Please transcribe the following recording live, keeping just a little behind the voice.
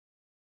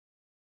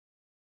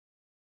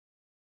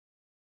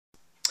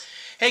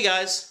Hey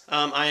guys,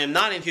 I am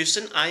not in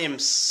Houston. I am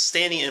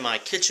standing in my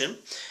kitchen.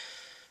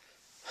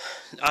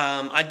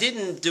 I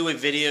didn't do a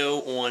video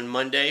on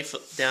Monday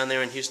down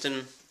there in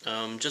Houston,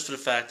 just for the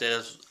fact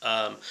that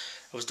I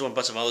was doing a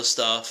bunch of other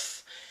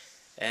stuff,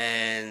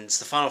 and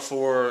the Final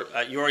Four.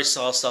 You already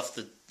saw stuff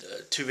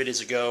 2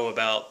 videos ago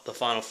about the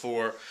Final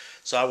Four,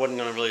 so I wasn't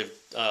going to really,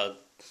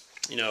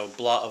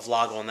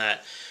 vlog on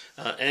that.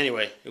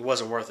 Anyway, it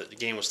wasn't worth it. The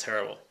game was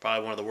terrible.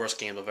 Probably one of the worst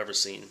games I've ever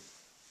seen.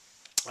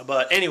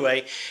 But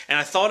anyway, and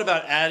I thought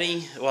about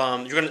adding.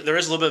 There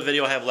is a little bit of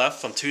video I have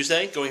left from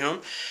Tuesday going home,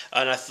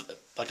 and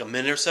like a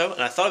minute or so.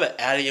 And I thought about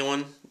adding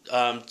one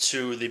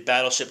to the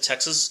Battleship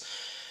Texas,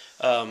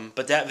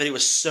 but that video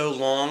was so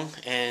long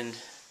and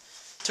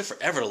it took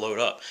forever to load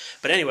up.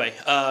 But anyway,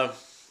 I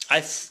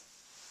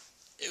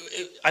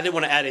didn't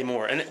want to add any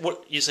more. And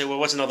what you say? Well,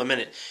 what's another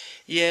minute?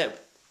 Yeah,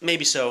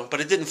 maybe so, but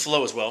it didn't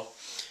flow as well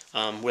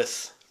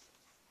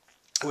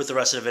with the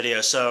rest of the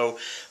video. So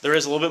there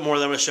is a little bit more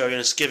that I'm going to show you,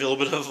 and just give you a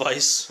little bit of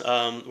advice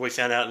we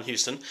found out in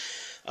Houston,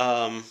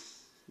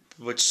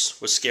 which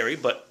was scary,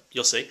 but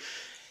you'll see.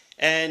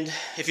 And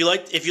if you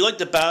like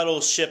the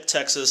Battleship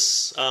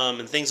Texas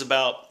and things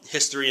about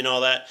history and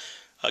all that,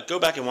 go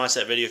back and watch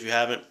that video if you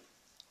haven't.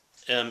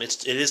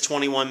 It is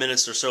 21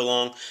 minutes or so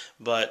long,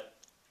 but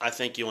I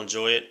think you'll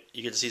enjoy it.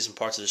 You get to see some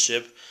parts of the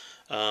ship,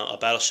 a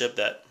battleship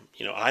that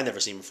I've never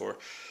seen before.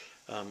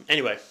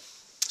 Anyway,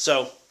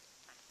 so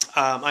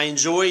I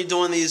enjoy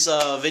doing these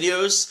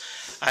videos.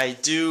 I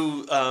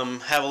do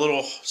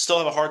still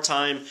have a hard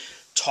time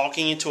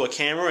talking into a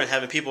camera and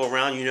having people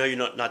around. You're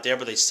not there,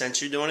 but they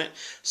sense you doing it.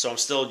 So I'm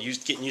still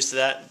getting used to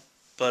that.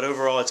 But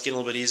overall, it's getting a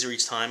little bit easier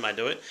each time I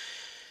do it.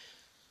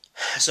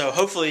 So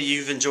hopefully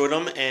you've enjoyed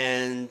them,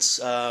 and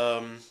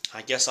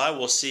I guess I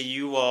will see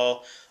you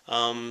all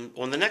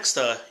on the next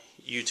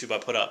YouTube I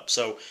put up.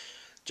 So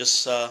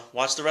just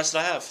watch the rest that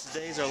I have.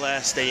 Today's our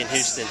last day in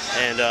Houston,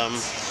 and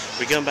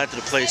we're going back to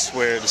the place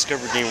where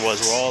Discovery Green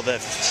was, where all the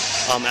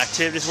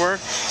activities were,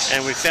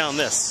 and we found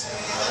this.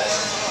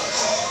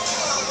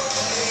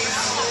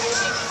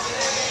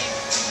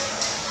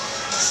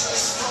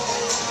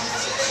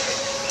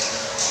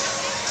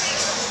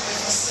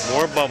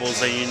 More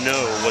bubbles that you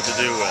know what to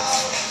do with.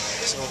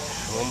 So,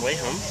 on the way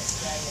home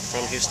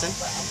from Houston,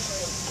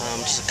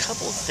 just a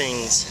couple of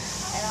things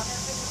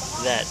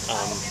that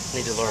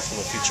need to learn from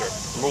the future.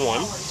 Number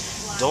one,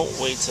 don't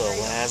wait till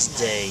the last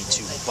day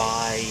to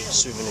buy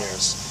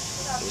souvenirs.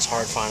 It was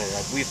hard finding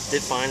that. We did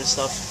find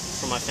stuff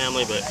for my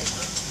family, but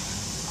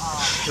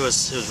it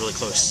was really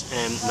close.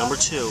 And number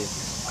two,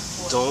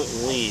 don't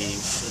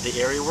leave the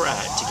area we're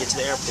at to get to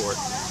the airport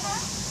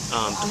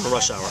during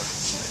rush hour.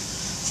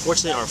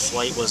 Fortunately, our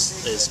flight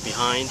is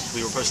behind.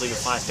 We were supposed to leave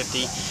at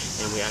 5:50,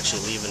 and we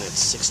actually leaving at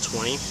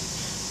 6:20.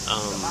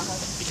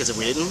 Because if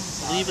we didn't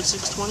leave at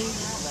 6:20,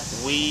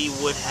 we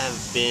would have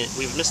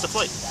missed the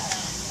flight.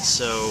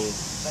 So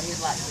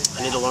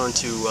I need to learn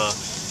to,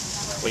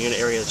 when you're in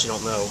an area that you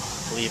don't know,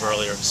 leave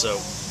earlier. So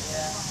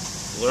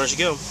learn as you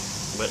go.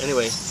 But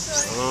anyway,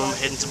 I'm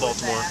heading to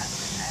Baltimore,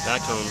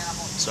 back home,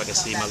 so I can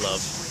see my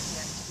love.